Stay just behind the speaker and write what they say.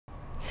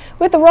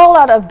With the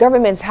rollout of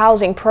government's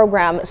housing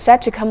program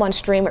set to come on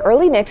stream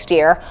early next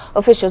year,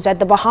 officials at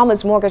the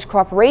Bahamas Mortgage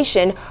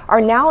Corporation are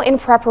now in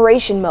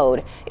preparation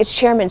mode. Its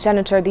chairman,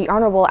 Senator the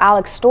Honorable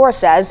Alex Storr,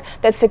 says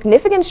that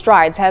significant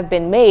strides have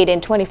been made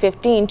in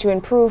 2015 to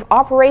improve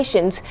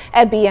operations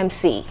at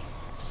BMC.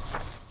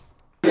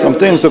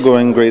 Things are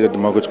going great at the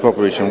Mortgage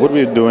Corporation. What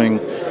we're doing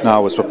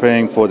now is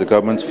preparing for the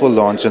government's full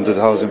launch into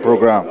the housing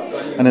program.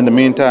 And in the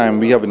meantime,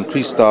 we have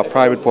increased our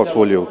private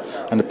portfolio.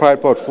 And the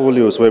private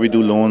portfolio is where we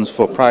do loans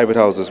for private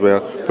houses where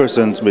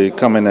persons may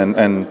come in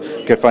and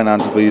get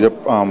financing for either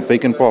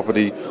vacant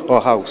property or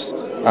house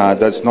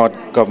that's not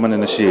government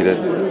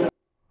initiated.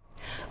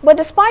 But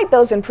despite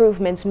those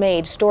improvements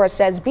made, Storr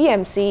says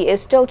BMC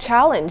is still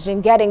challenged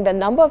in getting the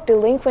number of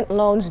delinquent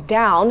loans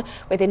down,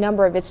 with a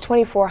number of its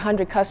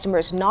 2,400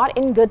 customers not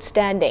in good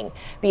standing.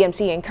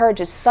 BMC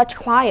encourages such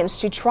clients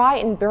to try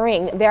and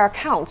bring their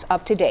accounts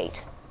up to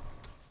date.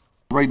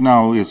 Right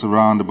now it's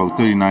around about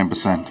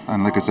 39%,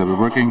 and like I said, we're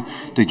working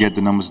to get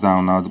the numbers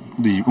down. Now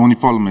the only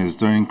problem is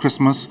during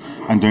Christmas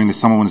and during the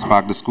summer when it's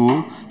back to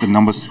school, the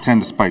numbers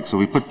tend to spike. So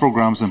we put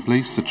programs in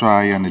place to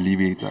try and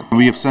alleviate that.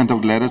 We have sent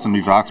out letters and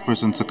we've asked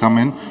persons to come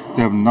in.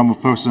 There have a number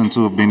of persons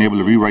who have been able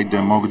to rewrite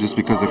their mortgages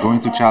because they're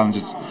going through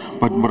challenges.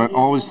 But what I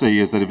always say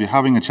is that if you're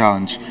having a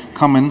challenge,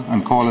 come in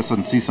and call us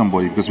and see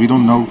somebody, because we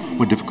don't know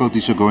what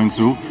difficulties you're going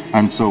through,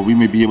 and so we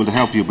may be able to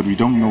help you, but we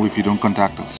don't know if you don't contact us.